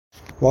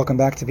Welcome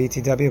back to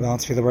BTW, Ba'al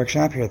Tefilah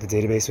Workshop, here at the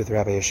database with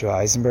Rabbi Yeshua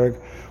Eisenberg,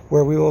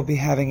 where we will be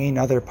having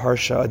another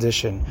Parsha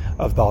edition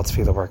of Ba'al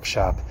Tefilah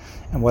Workshop.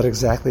 And what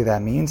exactly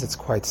that means, it's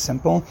quite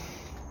simple.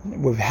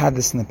 We've had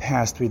this in the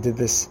past. We did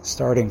this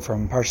starting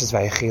from Parshas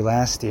Vayishlach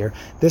last year.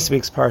 This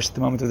week's Parsha, at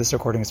the moment of this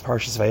recording, is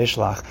Parshas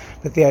Vayishlach.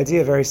 But the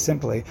idea, very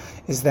simply,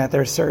 is that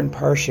there are certain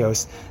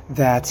Parshos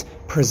that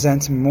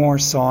present more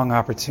song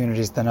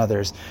opportunities than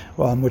others,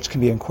 which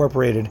can be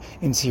incorporated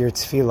into your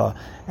tefillah.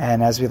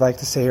 And as we like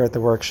to say here at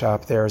the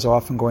workshop, there is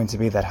often going to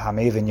be that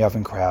Hamevin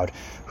Yavin crowd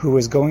who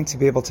is going to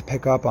be able to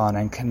pick up on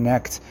and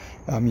connect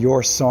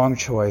your song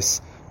choice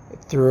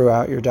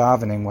throughout your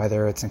davening,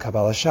 whether it's in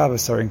Kabbalah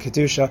Shabbos or in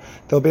Kedusha.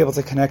 They'll be able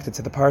to connect it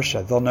to the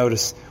Parsha. They'll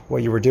notice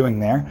what you were doing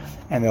there,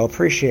 and they'll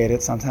appreciate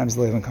it. Sometimes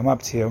they'll even come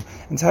up to you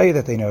and tell you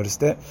that they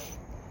noticed it.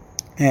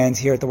 And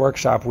here at the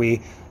workshop,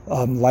 we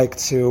like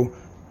to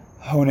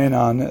hone in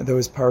on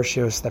those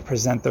Parshos that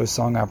present those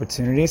song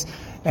opportunities.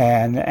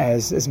 And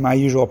as is my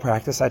usual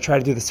practice, I try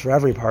to do this for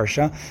every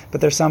Parsha, but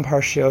there's some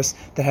Parshos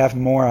that have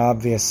more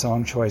obvious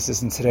song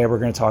choices, and today we're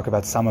going to talk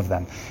about some of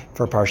them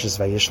for Parshas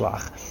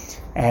Vayishlach.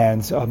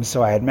 And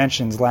so I had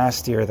mentioned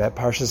last year that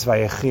Parshas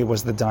Vayishlach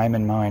was the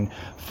diamond mine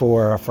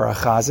for a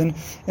chazan.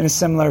 In a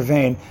similar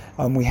vein,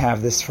 we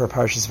have this for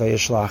Parshas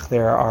Vayishlach.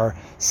 There are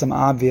some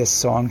obvious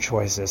song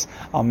choices.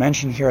 I'll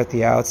mention here at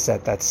the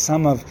outset that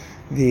some of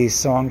the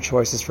song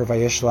choices for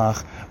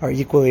Vayishlach are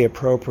equally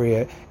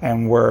appropriate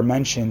and were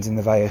mentioned in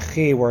the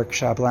Vayishlach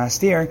workshop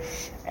last year.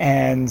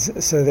 And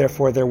so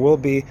therefore there will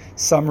be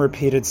some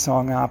repeated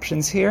song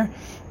options here.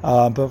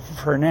 But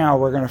for now,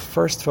 we're going to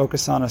first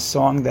focus on a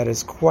song that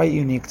is quite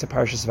unique to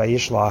Parshas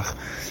Vayishlach,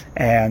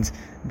 and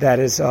that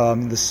is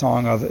the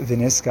song of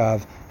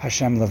V'niskav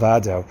Hashem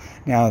Levado.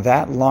 Now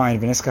that line,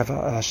 V'niskav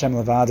Hashem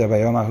Levado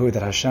Bayom Hahu,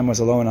 that Hashem was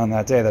alone on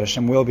that day, that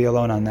Hashem will be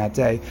alone on that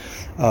day,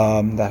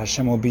 that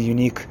Hashem will be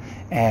unique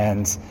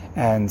and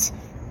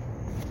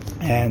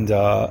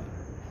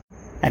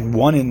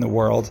one in the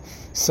world.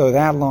 So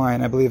that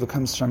line, I believe it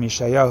comes from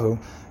Yeshayahu.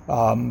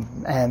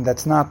 And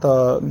that's not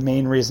the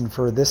main reason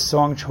for this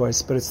song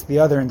choice, but it's the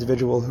other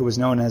individual who was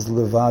known as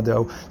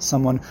Levado,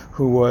 someone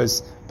who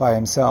was by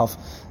himself,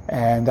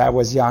 and that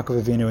was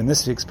Yaakov Avinu in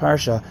this week's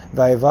Parsha.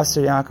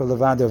 Vayavasar Yaakov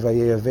Levado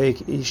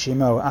vayavek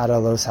ishimo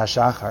adalos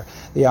hashachar.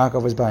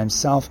 Yaakov was by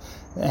himself,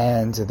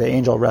 and the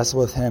angel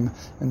wrestled with him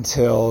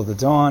until the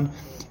dawn.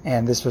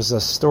 And this was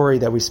a story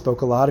that we spoke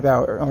a lot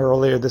about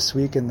earlier this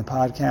week in the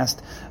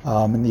podcast,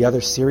 in the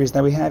other series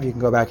that we have. You can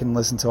go back and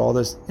listen to all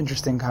those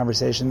interesting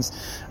conversations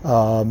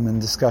and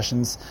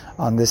discussions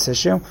on this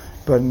issue.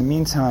 But in the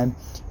meantime,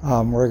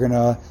 we're going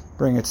to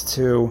bring it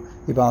to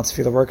the Ba'al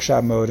Tefilah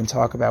Workshop mode and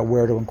talk about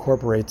where to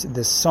incorporate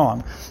this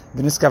song.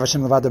 V'niskav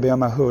Hashem Levado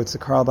B'yom Hahu. It's a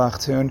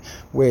Carlebach tune,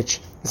 which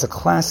is a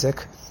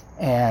classic,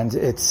 and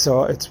it's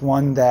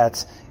one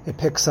that it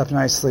picks up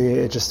nicely,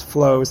 it just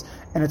flows,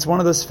 and it's one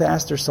of those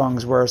faster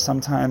songs where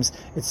sometimes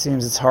it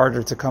seems it's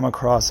harder to come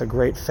across a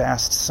great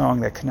fast song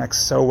that connects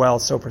so well,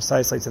 so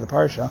precisely to the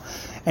Parsha.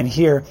 And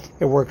here,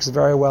 it works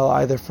very well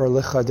either for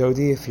Licha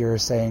Dodi, if you're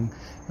saying,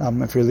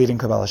 if you're leading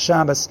Kabbalah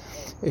Shabbos,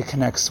 it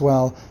connects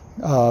well,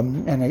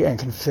 and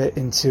can fit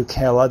into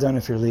Keil Adon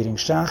if you're leading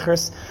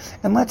Shachris.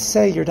 And let's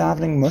say you're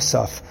davening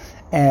Musaf,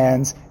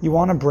 and you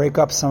want to break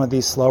up some of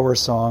these slower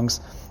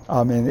songs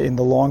in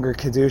the longer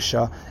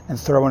Kedusha and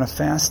throw in a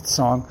fast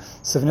song.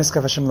 So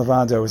V'niskav Hashem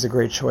Levado is a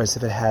great choice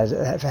if it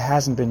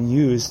hasn't been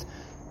used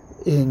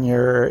in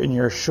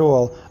your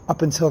shul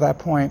up until that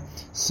point.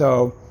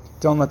 So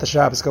don't let the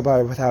Shabbos go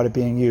by without it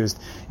being used.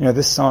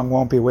 This song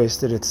won't be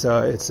wasted. It's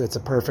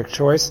a perfect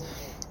choice.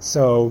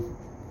 So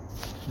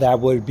that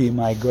would be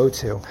my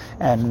go-to.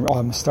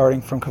 And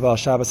starting from Kabbalah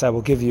Shabbos, I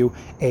will give you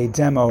a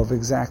demo of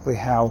exactly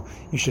how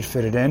you should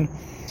fit it in.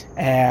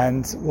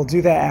 And we'll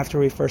do that after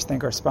we first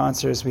thank our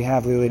sponsors. We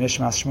have Lili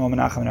Nishmas Shmuel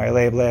Menachem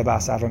Noilei Blei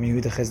Bas Avram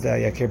Yehuda Chizda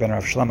Yakir Ben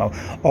Rav Shlomo.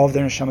 All of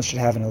their neshamas should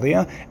have an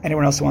aliyah.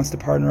 Anyone else who wants to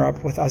partner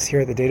up with us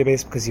here at the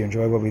database because you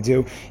enjoy what we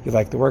do, you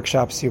like the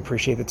workshops, you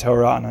appreciate the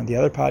Torah and on the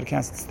other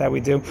podcasts that we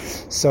do,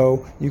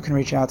 so you can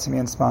reach out to me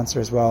and sponsor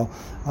as well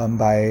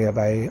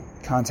by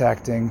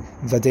contacting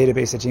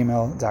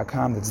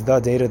thedatabase@gmail.com. That's the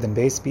data, then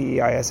base,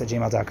 BEIS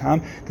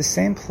 @gmail.com. The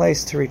same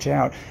place to reach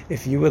out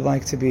if you would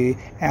like to be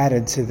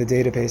added to the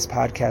database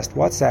podcast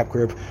WhatsApp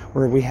group,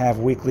 where we have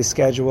weekly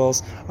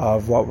schedules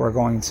of what we're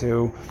going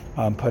to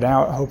put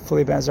out,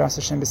 hopefully Be'ezras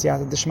Hashem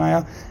B'siyata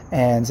D'Shmaya,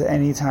 and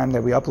any time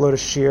that we upload a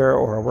shir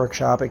or a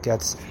workshop, it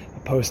gets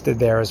posted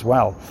there as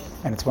well.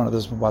 And it's one of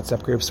those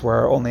WhatsApp groups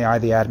where only I,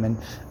 the admin,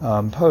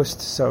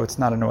 post, so it's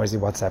not a noisy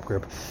WhatsApp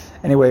group.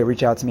 Anyway,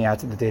 reach out to me at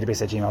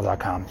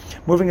thedatabase@gmail.com.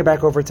 Moving it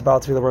back over to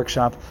Ba'al Tefilah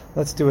Workshop,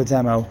 let's do a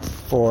demo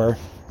for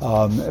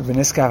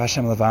V'niskav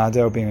Hashem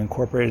Levado being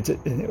incorporated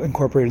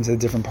into the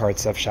different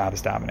parts of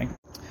Shabbos davening.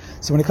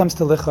 So when it comes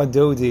to Licha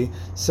Dodi,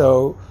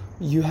 so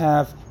you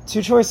have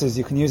two choices.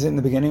 You can use it in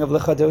the beginning of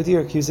Lechadodi,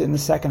 or you can use it in the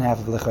second half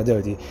of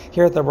Lechadodi.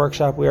 Here at the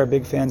workshop, we are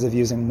big fans of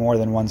using more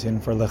than one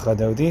tune for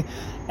Lechadodi,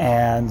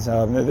 and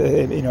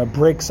it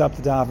breaks up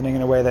the davening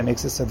in a way that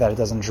makes it so that it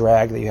doesn't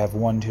drag, that you have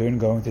one tune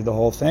going through the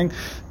whole thing.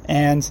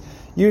 And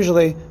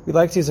usually, we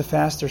like to use a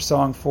faster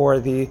song for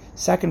the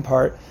second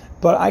part,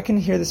 but I can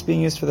hear this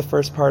being used for the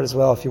first part as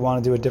well if you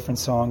want to do a different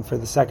song for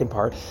the second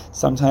part.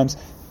 Sometimes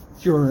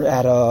you're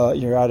at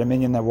a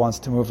minion that wants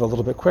to move a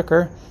little bit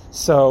quicker,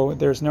 so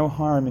there's no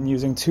harm in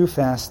using two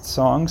fast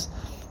songs,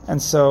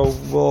 and so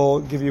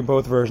we'll give you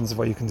both versions of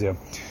what you can do.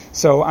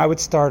 So I would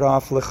start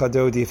off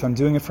Lechadodi. If I'm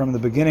doing it from the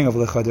beginning of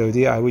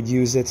Lechadodi,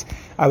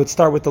 I would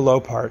start with the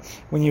low part.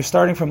 When you're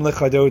starting from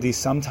Lechadodi,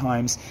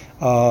 sometimes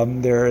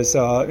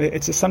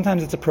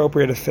it's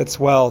appropriate, it fits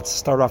well to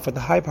start off with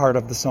the high part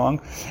of the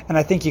song, and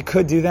I think you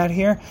could do that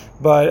here,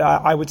 but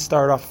I would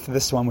start off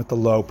this one with the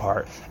low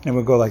part, and it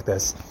would go like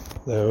this.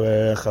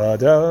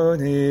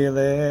 Lechadodi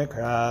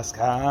lekras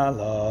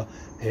kala,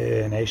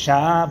 Hinei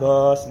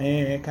Shabbos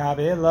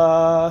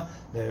nikabila.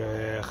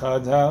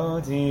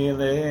 Lechadodi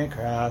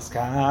lekras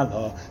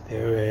kala,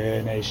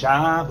 Hinei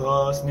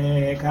Shabbos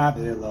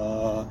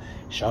nikabila.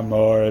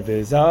 Shamor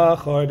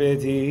v'zachor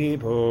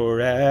b'dibur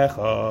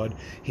echad,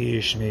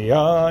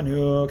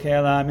 Hishmiyanu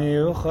kelam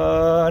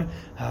yuchad,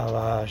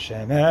 Hava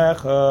Shem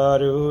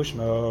echad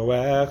u'shmo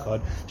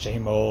echad,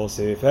 Shemol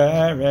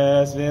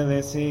seferes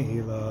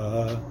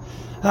v'lesila.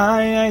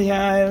 Hay ay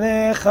ay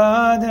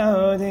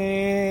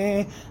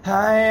lechadodi,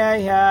 hay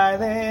ay ay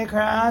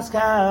lekras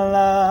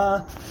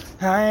kala,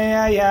 hay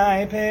ay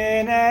ay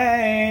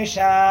penei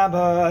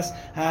Shabbos,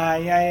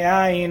 hay ay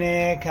ay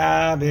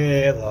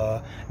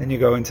nekabila. Then you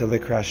go into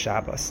Likras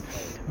Shabbos.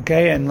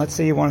 Okay, and let's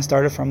say you want to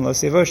start it from Lo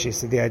Sevoshi.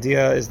 So the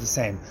idea is the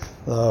same.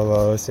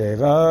 Lo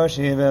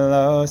Sevoshi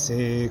v'lo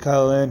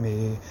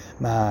sikalemi,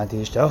 ma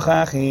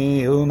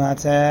tishtochachi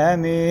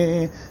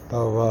u'matemi,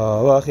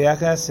 bo'och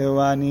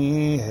yachesu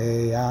ani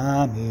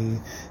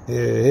heyami,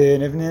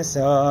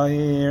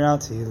 v'nivnisahir al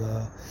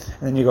tila.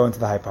 And then you go into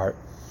the high part.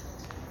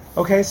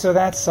 Okay, so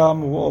that's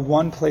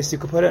one place you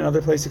could put it.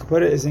 Another place you could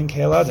put it is in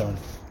Keil Adon.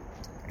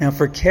 Now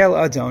for Keil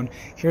Adon,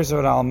 here's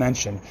what I'll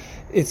mention.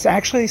 It's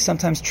actually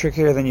sometimes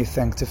trickier than you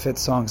think to fit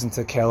songs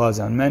into Keil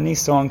Adon. Many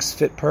songs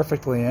fit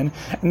perfectly in,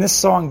 and this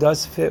song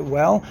does fit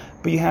well,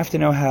 but you have to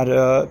know how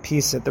to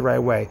piece it the right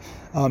way.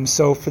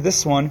 So for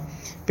this one,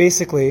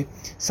 basically,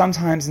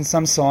 sometimes in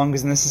some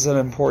songs, and this is an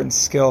important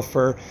skill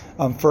for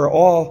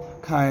all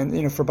kind,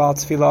 for Ba'al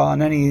Tefilah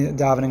on any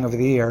davening of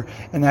the year,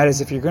 and that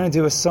is if you're going to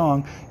do a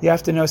song, you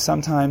have to know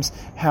sometimes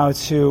how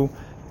to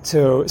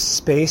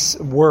space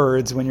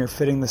words when you're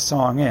fitting the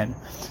song in.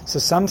 So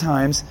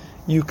sometimes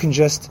you can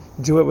just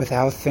do it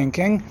without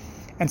thinking,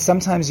 and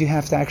sometimes you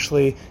have to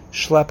actually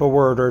schlep a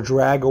word or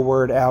drag a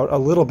word out a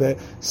little bit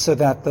so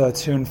that the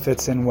tune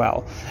fits in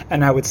well.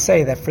 And I would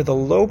say that for the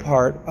low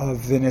part of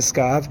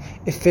Viniskav,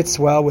 it fits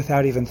well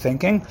without even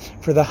thinking.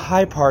 For the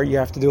high part, you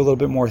have to do a little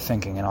bit more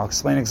thinking, and I'll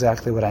explain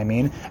exactly what I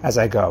mean as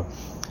I go.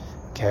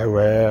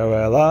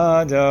 Kerel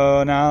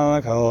Adon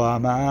al kol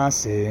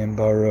amasim,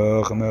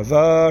 Baruch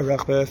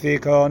mevarach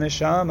b'fi kol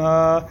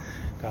neshama,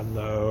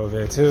 Gadlo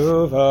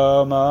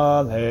v'tuvo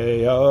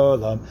malei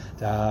olam,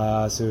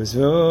 Tasu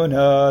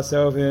zvuna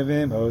so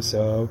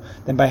v'vimoso.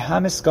 Then by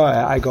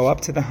Hamiskaya, I go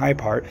up to the high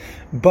part,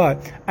 but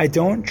I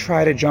don't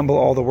try to jumble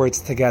all the words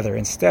together.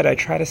 Instead, I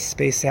try to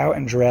space out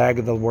and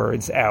drag the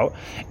words out.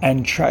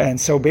 And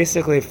so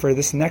basically, for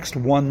this next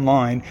one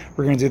line,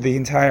 we're going to do the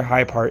entire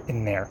high part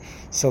in there.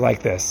 So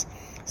like this.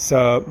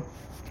 So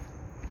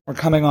we're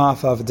coming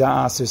off of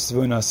Da'asu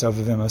Svuna So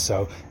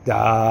Vivimoso.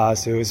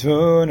 Da'asu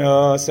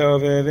Svuna So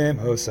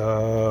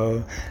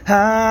Vivimoso.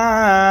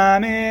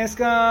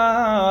 Hamiskoe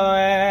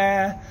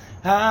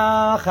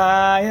Al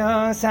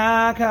Chayos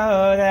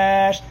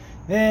HaKodesh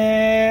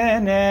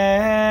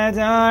V'nedar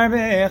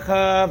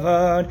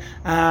B'chavod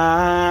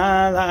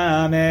Al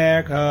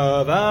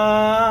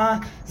HaMerkava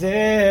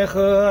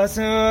Zichus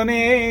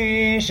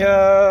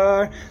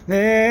u'mishor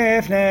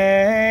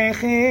Lifnei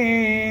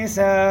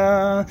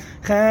Chiso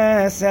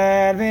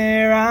Chesed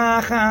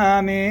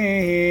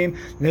v'rachamim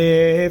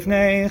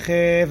Lifnei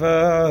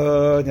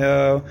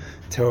Chivodo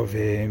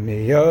Tovim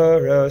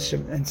miyoros.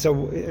 And so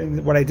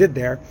what I did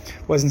there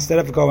was, instead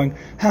of going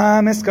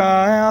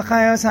Hamiskal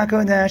Chayos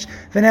HaKodesh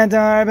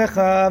V'nedar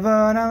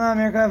B'chavod Al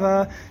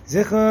HaMerkava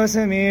Zichus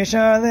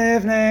u'mishor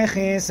Lifnei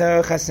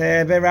Chiso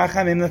Chesed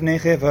v'rachamim Lifnei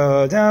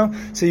Chivodo.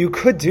 So you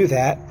could do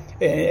that,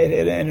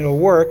 and it'll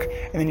work,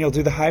 and then you'll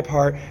do the high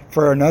part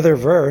for another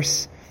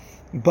verse.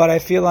 But I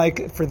feel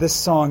like for this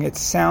song, it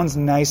sounds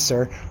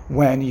nicer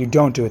when you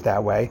don't do it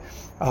that way,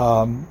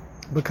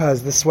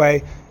 because this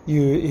way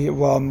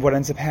what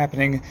ends up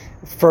happening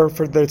for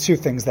the two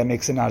things that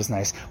makes it not as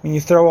nice. When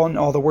you throw on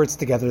all the words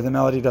together, the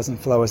melody doesn't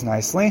flow as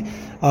nicely.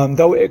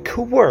 Though it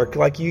could work,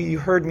 like you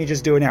heard me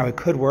just do it now, it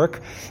could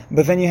work.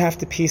 But then you have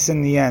to piece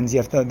in the ends. You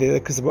have to,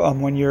 because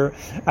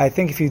I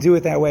think if you do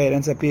it that way, it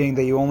ends up being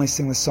that you only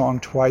sing the song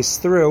twice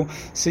through.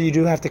 So you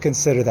do have to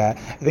consider that.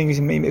 I think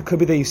it could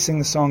be that you sing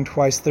the song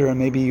twice through, and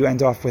maybe you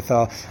end off with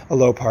a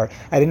low part.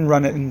 I didn't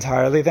run it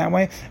entirely that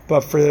way,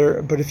 but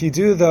if you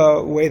do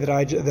the way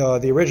that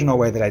the original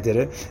way that I did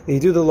it, you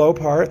do the low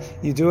part,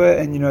 you do it,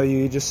 and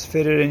you just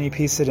fit it and you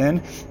piece it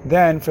in.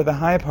 Then for the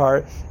high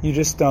part, you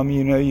just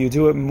you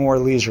do it more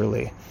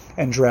leisurely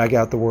and drag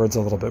out the words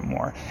a little bit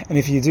more. And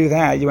if you do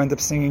that, you end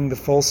up singing the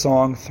full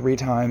song 3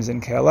 times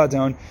in Ke'el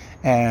Adon,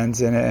 and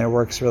it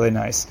works really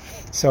nice.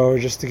 So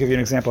just to give you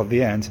an example of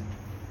the end.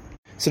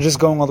 So just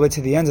going all the way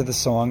to the end of the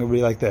song, it would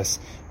be like this.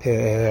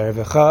 Per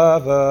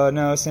v'chava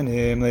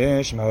nosenim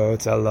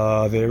lishmot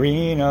alav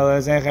irino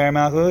lezecher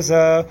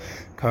malchuso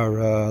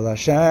kara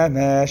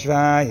l'shemesh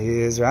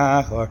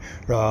v'yizrach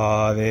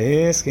ra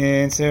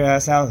v'hiskin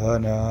tzuras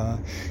alhona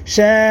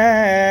shevach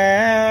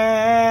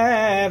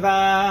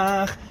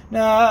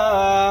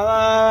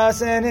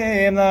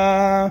nosenim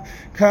la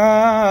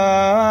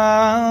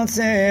kal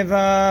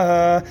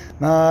tzeva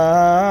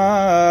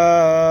maram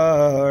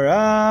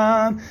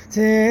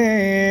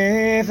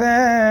Tiferes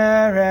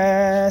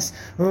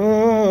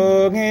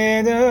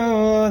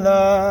ugidula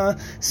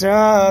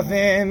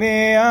srafim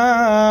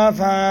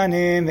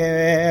bi'afanim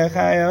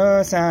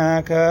b'chayos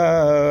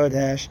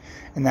HaKodesh.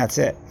 And that's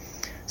it.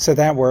 So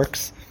that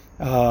works.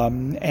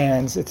 And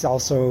it's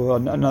also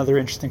another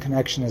interesting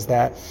connection is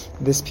that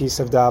this piece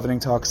of davening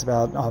talks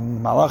about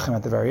Malachim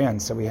at the very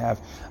end. So we have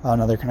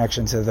another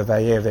connection to the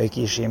Vayevek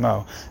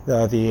Ishimo,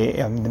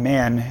 the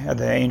man,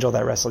 the angel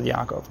that wrestled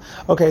Yaakov.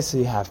 Okay, so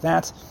you have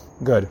that.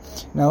 Good.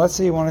 Now let's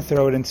say you want to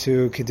throw it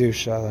into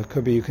Kedusha. It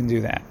could be you can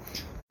do that.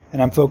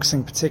 And I'm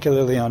focusing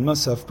particularly on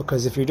Musaf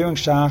because if you're doing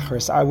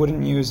Shacharis, I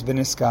wouldn't use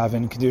Viniskav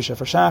in Kedusha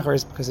for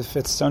Shacharis because it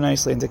fits so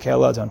nicely into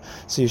Ke'el Adon.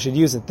 So you should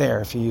use it there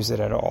if you use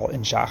it at all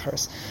in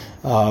Shacharis.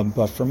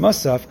 But for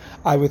Musaf,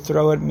 I would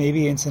throw it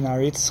maybe into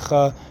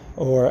Naritzcha,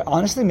 or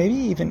honestly maybe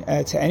even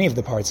to any of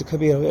the parts. It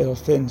could be it'll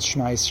fit in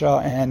Shema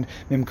Yisrael and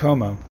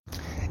Mimkomo.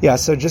 Yeah,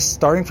 so just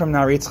starting from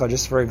Naritzcha,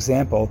 just for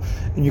example,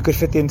 and you could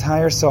fit the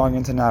entire song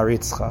into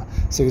Naritzcha.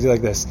 So you could do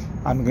like this.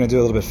 I'm going to do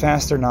a little bit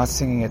faster, not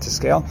singing it to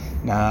scale.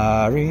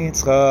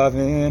 Naritzcha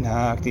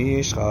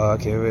v'nakdishcha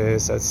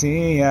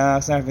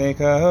kivisatziach sarvei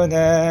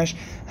kodesh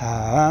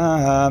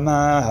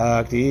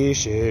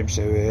ha'makdishim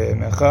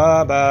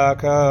shevimecha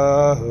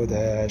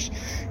b'kodesh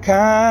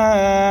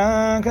kakasu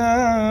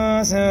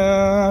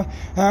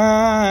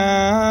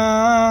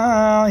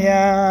al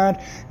yad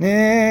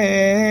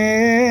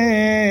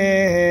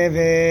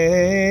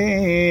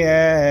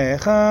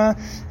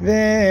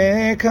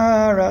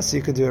so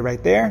you could do it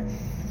right there,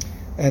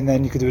 and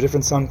then you could do a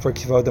different song for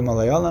Kivodim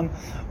Alayolam,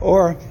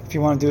 or if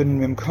you want to do it in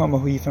Mimkomo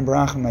Hu Yifem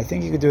Barachim, I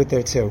think you could do it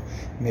there too.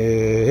 Mimkomo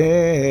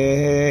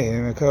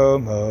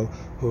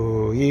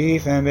Hu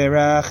Yifem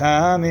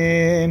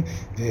Barachamim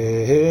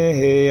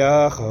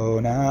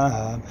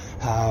V'yachonam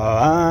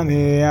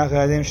Ha'ami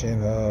Achadim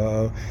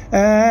Shemo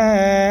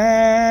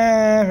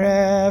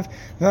Erev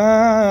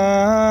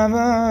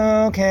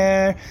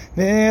V'avoker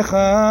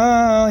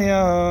B'chol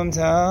Yom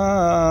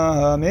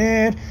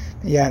Tamid.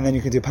 Yeah, and then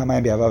you can do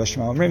Pamayim B'Avav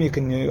Shema Omrim. You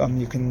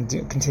can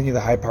continue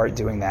the high part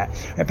doing that.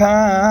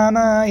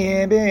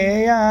 Pamayim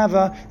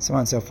B'Ava, so on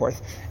and so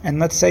forth. And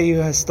let's say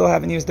you still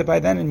haven't used it by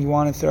then, and you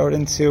want to throw it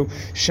into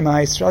Shema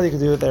Yisrael. You can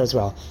do it there as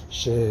well.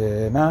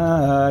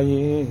 Shema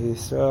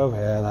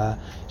Yisrael,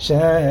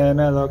 Hashem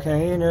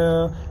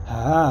Elokeinu,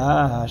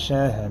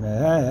 Hashem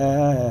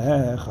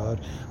Echad.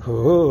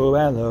 Hu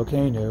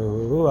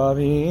Elokeinu, Hu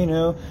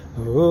Avinu,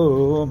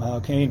 Hu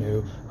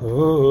Malkeinu,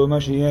 Hu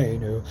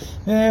Moshienu,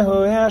 Hu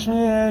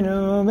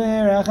Yashmenu,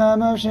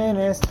 Mirachamav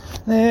Shenis,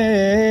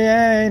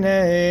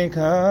 Li'enei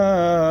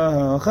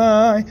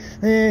Kochai,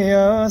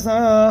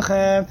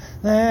 Li'osochem,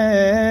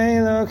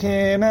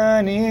 Le'elokim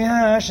Ani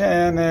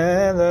Hashem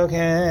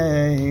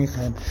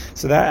Elokeichem.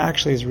 So that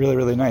actually is really,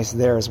 really nice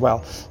there as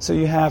well. So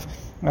you have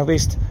at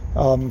least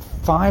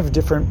 5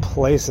 different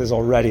places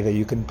already that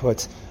you can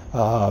put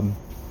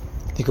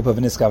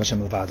V'niskav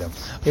Hashem Levado.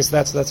 Okay,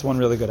 so that's one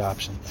really good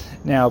option.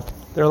 Now,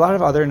 there are a lot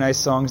of other nice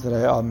songs that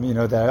I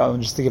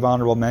just to give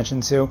honorable mention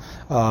to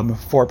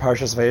for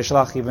Parshas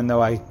Vayishlach, even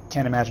though I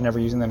can't imagine ever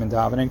using them in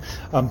davening.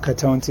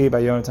 Katonti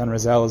by Yonatan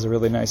Razel is a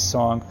really nice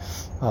song,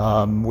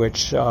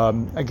 which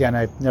again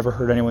I've never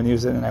heard anyone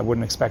use it, and I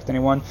wouldn't expect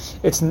anyone.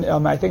 It's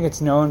I think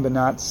it's known, but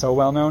not so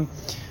well known,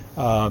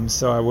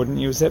 so I wouldn't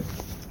use it.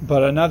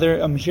 But another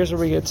here's where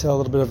we get to a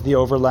little bit of the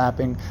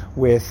overlapping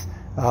with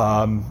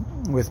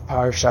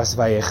Parshas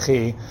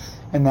Vayechi,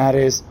 and that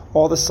is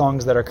all the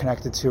songs that are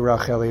connected to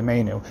Rachel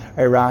Imeinu.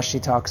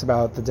 Rashi talks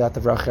about the death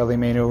of Rachel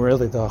Imeinu,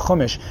 really the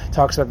Chumash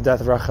talks about the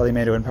death of Rachel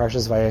Imeinu in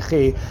Parshas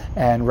Vayechi,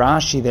 and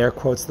Rashi there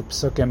quotes the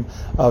Psukim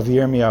of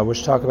Yirmiyah,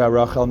 which talk about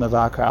Rachel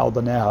Mevaka al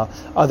Baneha.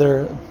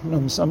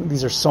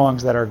 These are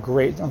songs that are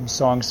great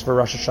songs for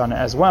Rosh Hashanah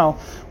as well,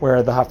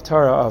 where the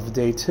Haftarah of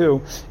day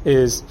 2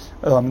 is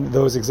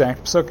those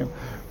exact Psukim.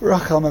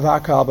 Rachel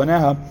Mevaka al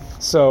Baneha.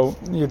 So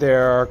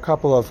there are a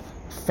couple of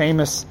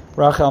famous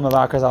Rachel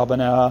Mevakas al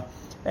Baneha,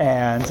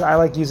 and I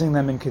like using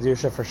them in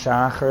Kedusha for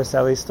Shachris,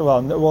 at least.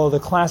 Well, the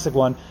classic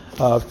one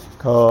of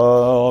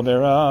Kol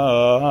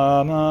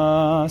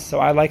Birama. So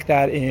I like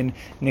that in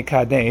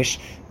Nikadesh,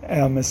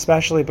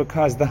 especially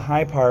because the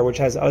high part, which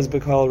has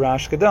Uzbekol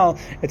Rash Gadol,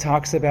 it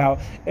talks about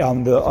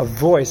a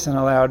voice and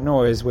a loud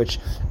noise, which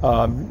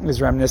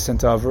is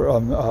reminiscent of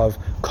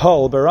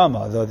Kol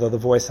Birama, the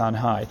voice on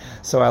high.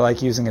 So I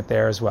like using it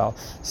there as well.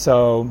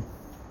 So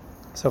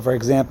for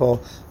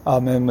example,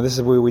 and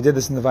we did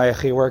this in the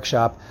Vayechi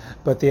workshop,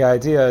 but the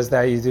idea is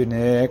that you do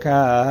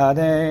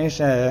Nekadesh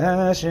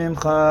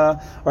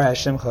Hashimcha or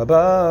Hashimcha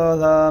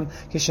Ba'olam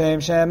Kishem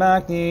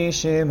Shemakni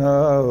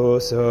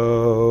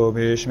Shimoso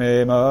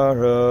Bishmei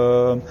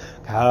Marom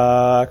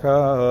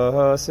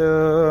Kakosuf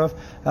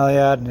Al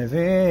Yad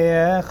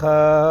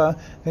Neviecha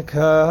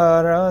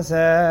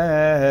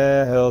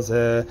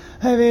V'Karazel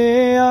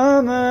Hevi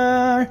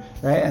Amar.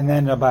 Right, and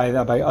then by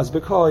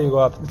Uzbekol you go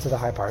up to the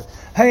high part.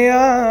 Hey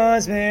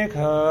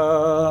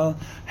Uzbekol,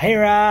 hey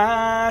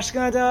Rash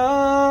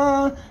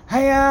Gadol,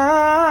 hey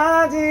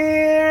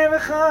Adir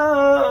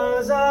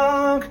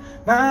V'Chazak,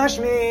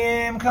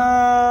 Mashmim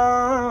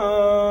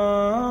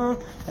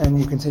Kol, and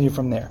you continue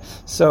from there.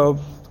 So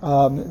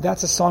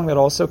that's a song that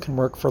also can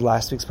work for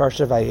last week's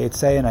Parsha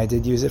Vayetze, and I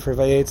did use it for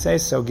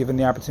Vayetze, so given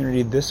the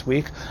opportunity this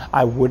week,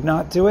 I would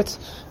not do it,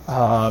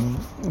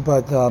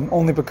 but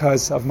only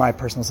because of my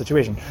personal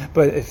situation.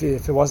 But if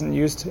it wasn't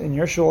used in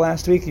your shul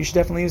last week, you should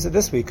definitely use it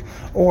this week.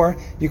 Or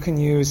you can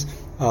use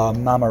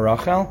Mama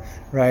Rachel,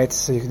 right?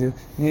 So you can do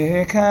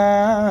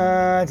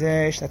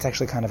Nikadesh, that's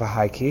actually kind of a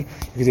high key.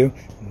 You can do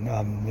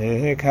no,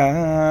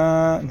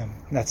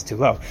 that's too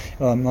low.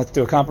 Let's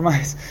do a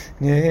compromise.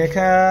 Nikadesh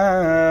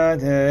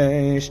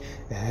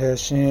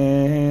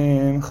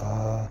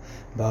Eshimcha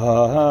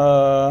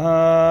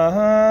Ba'alam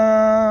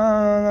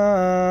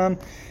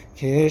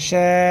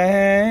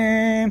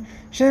Kishem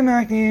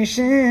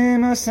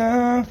Shemaknishim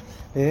Asaf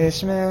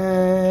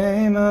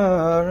Bishmei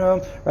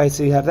Marom. Right,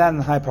 so you have that in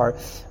the high part.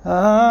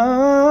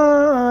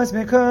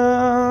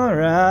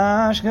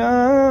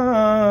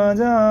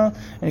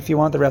 And if you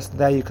want the rest of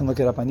that, you can look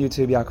it up on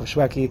YouTube, Yaakov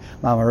Shweki,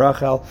 Mama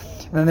Rachel.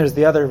 And then there's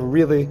the other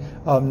really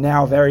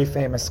now very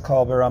famous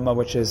Kol Barama,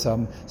 which is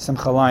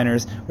Simcha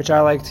Liners, which I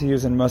like to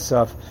use in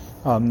Musaf.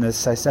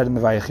 This I said in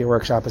the Vayechi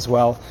workshop as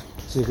well.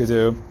 So you could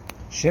do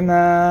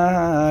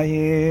Shema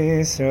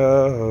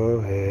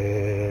Yisrael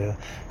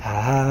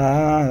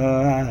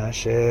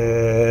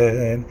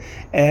Hashem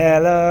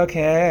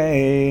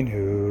Elokeinu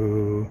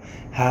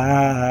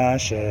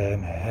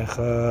Hashem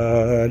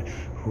Echad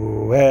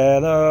Hu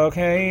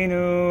Elokeinu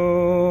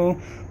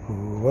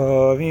Hu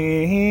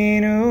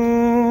Avinu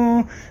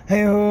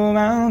Hu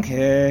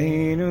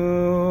Malkeinu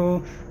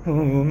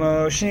Hu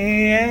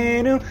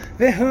Moshienu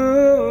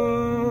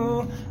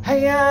Vehu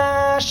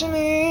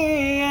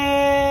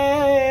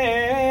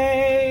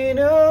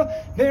Hayashmienu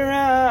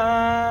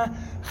Birachamav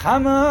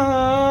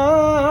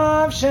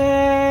Shereinis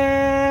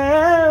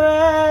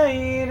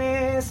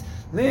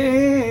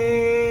Li'enei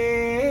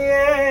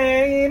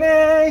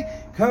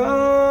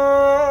Kol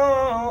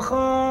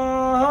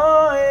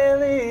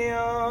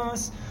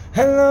Choilios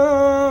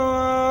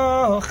Elochem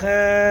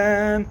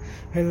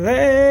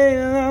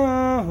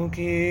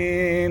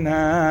Elokim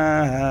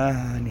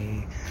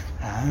Ani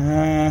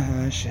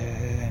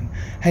Hashem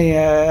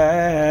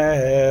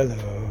Elokeichem.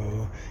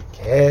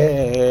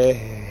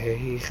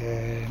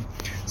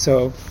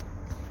 So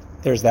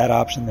there's that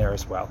option there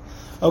as well.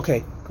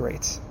 Okay,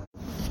 great.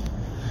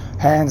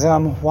 And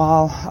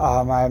while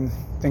I'm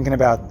thinking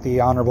about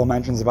the honorable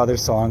mentions of other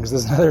songs,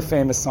 there's another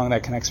famous song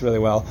that connects really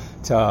well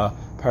to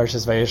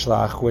Parshas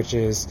Vayishlach, which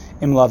is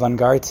Im Lavan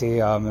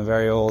Garti, a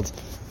very old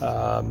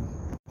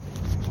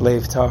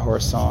Lev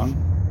Tahor song.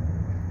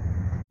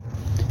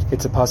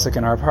 It's a pasuk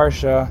in our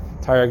Parsha,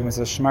 Tareg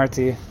Mitzvah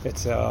Shmarti.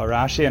 It's a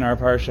Rashi in our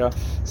Parsha.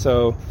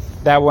 So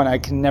that one I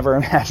can never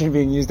imagine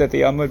being used at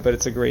the Amud, but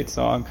it's a great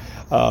song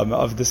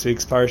of this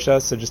week's Parsha.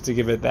 So just to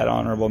give it that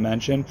honorable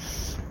mention.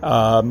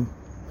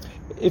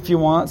 If you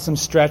want some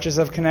stretches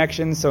of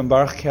connection, so in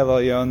Baruch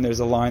Kel Yon, there's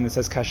a line that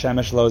says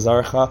Kashemesh Lo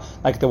Zarcha,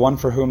 like the one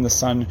for whom the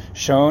sun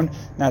shone.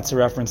 That's a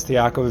reference to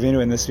Yaakov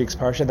Avinu in this week's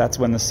Parsha. That's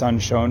when the sun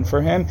shone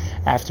for him.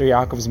 After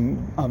Yaakov's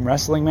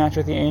wrestling match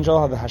with the angel,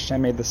 how the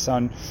Hashem made the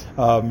sun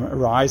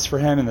rise for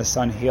him and the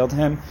sun healed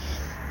him.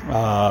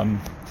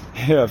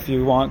 If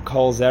you want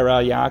Kol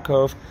Zera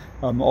Yaakov,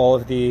 all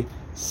of the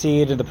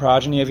seed of the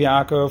progeny of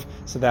Yaakov.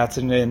 So that's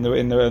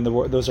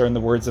those are in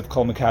the words of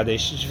Kol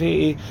Mekadesh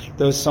Shvi'i.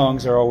 Those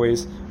songs are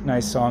always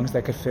nice songs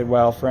that could fit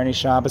well for any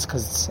Shabbos,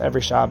 because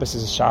every Shabbos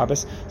is a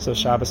Shabbos. So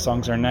Shabbos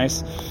songs are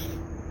nice.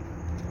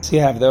 So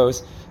you have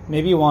those.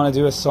 Maybe you want to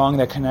do a song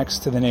that connects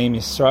to the name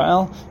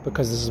Yisrael,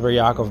 because this is where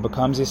Yaakov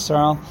becomes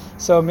Yisrael.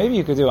 So maybe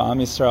you could do Am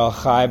Yisrael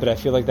Chai, but I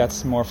feel like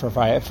that's more for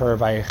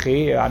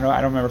Vayechi. I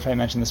don't remember if I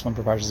mentioned this one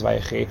for Parshas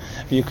Vayechi.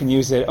 But you can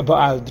use it.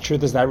 But the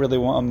truth is that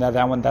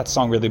that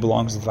song really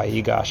belongs with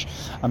Vayigash.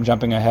 I'm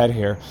jumping ahead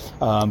here.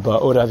 But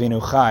Od Avinu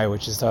Chai,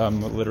 which is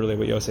literally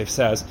what Yosef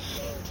says.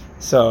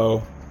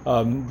 So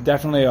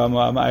definitely,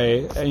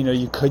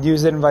 you could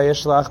use it in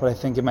Vayishlach, but I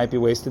think it might be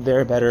wasted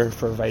there. Better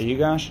for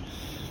Vayigash.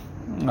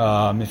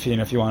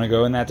 If you want to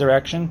go in that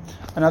direction.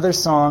 Another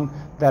song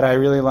that I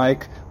really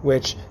like,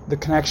 which the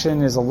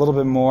connection is a little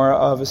bit more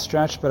of a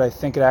stretch, but I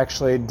think it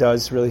actually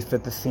does really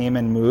fit the theme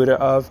and mood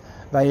of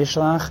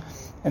Vayishlach,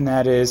 and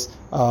that is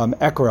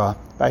Ekra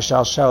by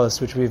Shalshelis,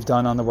 which we've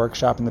done on the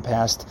workshop in the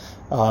past.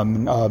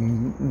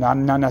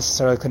 Not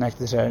necessarily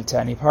connected to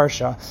any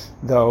Parsha,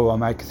 though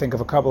I could think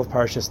of a couple of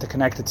Parshas to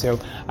connect it to.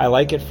 I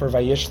like it for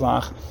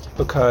Vayishlach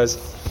because,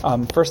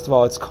 first of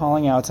all, it's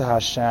calling out to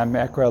Hashem,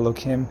 Ekra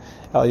Elokim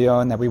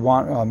Elyon, that we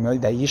want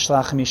that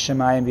Yishlach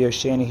Mishamayim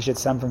V'Yosheni, He should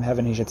send from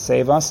heaven, He should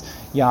save us.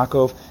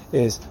 Yaakov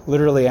is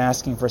literally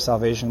asking for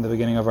salvation in the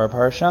beginning of our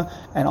Parsha,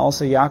 and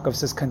also Yaakov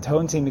says,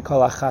 Kantonti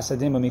Mikol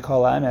HaChasadim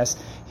Mikol HaEmes.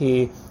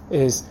 He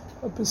is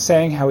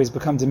saying how he's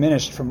become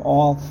diminished from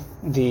all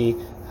the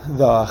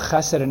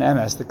chesed and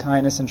emes, the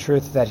kindness and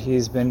truth that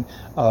he's been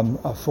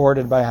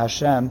afforded by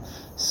Hashem.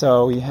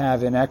 So we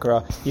have in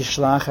Ekra,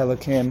 Yishlach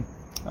Elokim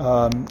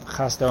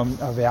Chasdom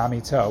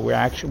Ve'amito. We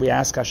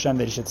ask Hashem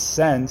that He should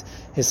send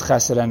His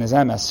chesed and His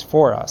emes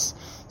for us,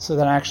 so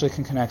that it actually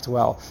can connect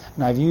well.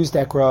 And I've used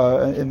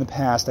Ekra in the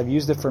past. I've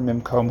used it for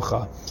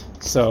Mimkomcha.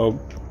 So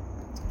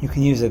you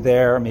can use it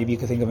there, or maybe you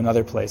could think of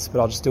another place. But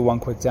I'll just do one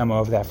quick demo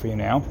of that for you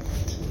now.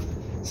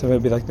 So it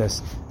would be like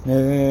this.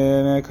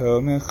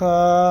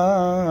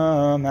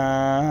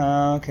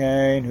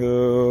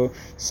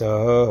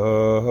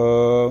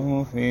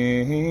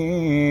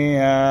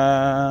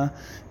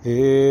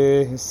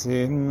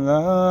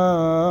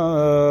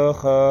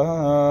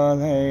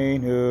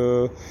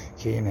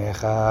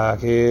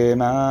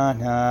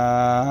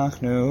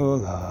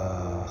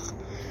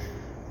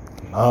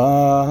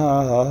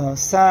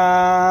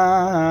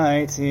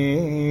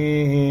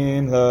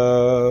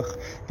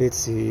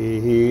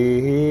 B'tzion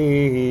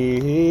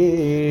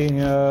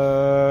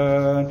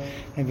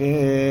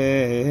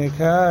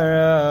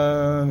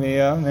v'karam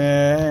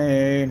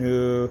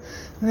yameinu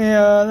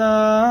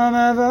li'olam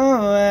avo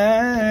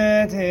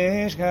et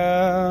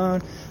ishkon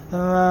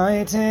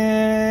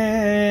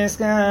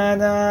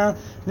v'itiskadal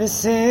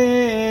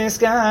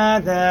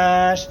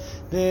v'siskadash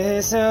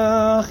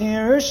b'soch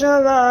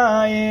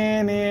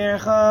Yerushalayim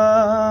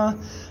ircha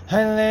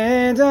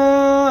haledor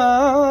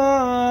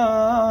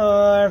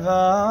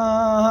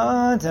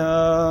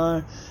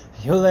v'ador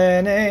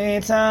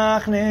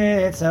Yulenetach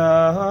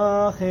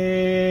netachim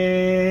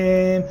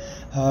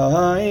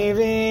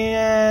ha'ivi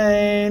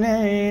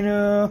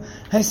einenu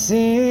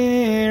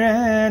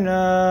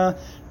hasirena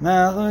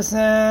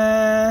malchusecha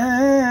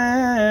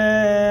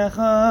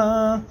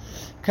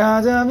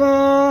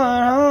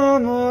kadavar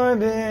hamur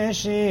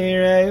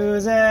b'shirei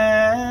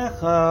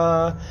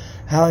uzecha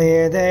Al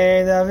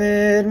yedei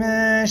David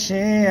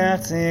Mashiach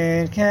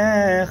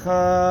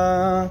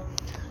tzidkecha.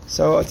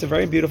 So it's a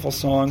very beautiful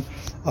song.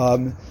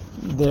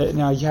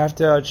 Now you have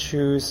to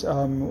choose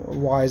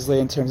wisely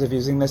in terms of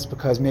using this,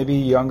 because maybe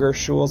younger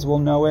shuls will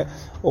know it,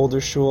 older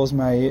shuls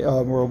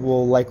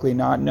will likely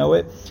not know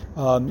it.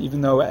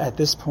 Even though at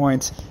this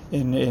point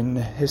in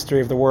the history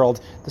of the world,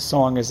 the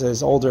song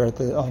is older,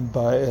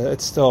 but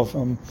it's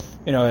still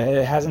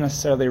it hasn't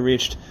necessarily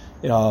reached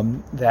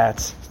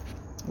that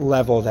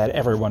level that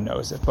everyone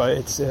knows it. But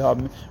it's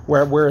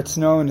where it's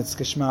known, it's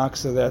geschmack,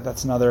 so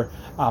that's another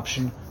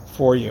option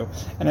for you.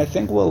 And I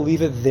think we'll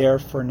leave it there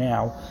for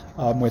now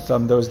with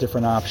those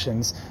different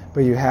options.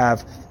 But you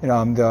have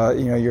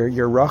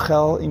your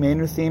Rachel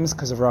Imenu themes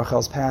because of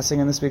Rachel's passing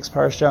in this week's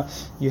Parsha.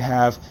 You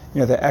have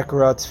the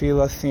Ekra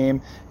Tefilah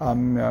theme.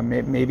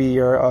 Maybe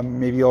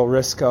you'll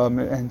risk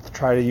and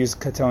try to use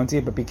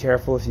Katonti, but be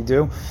careful if you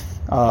do.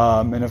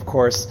 And of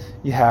course,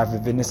 you have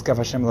V'niskav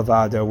Hashem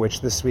Levado,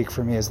 which this week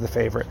for me is the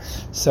favorite.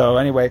 So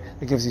anyway,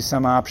 it gives you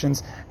some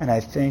options, and I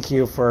thank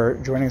you for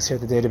joining us here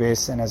at the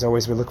database, and as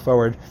always, we look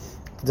forward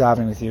to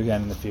davening with you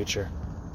again in the future.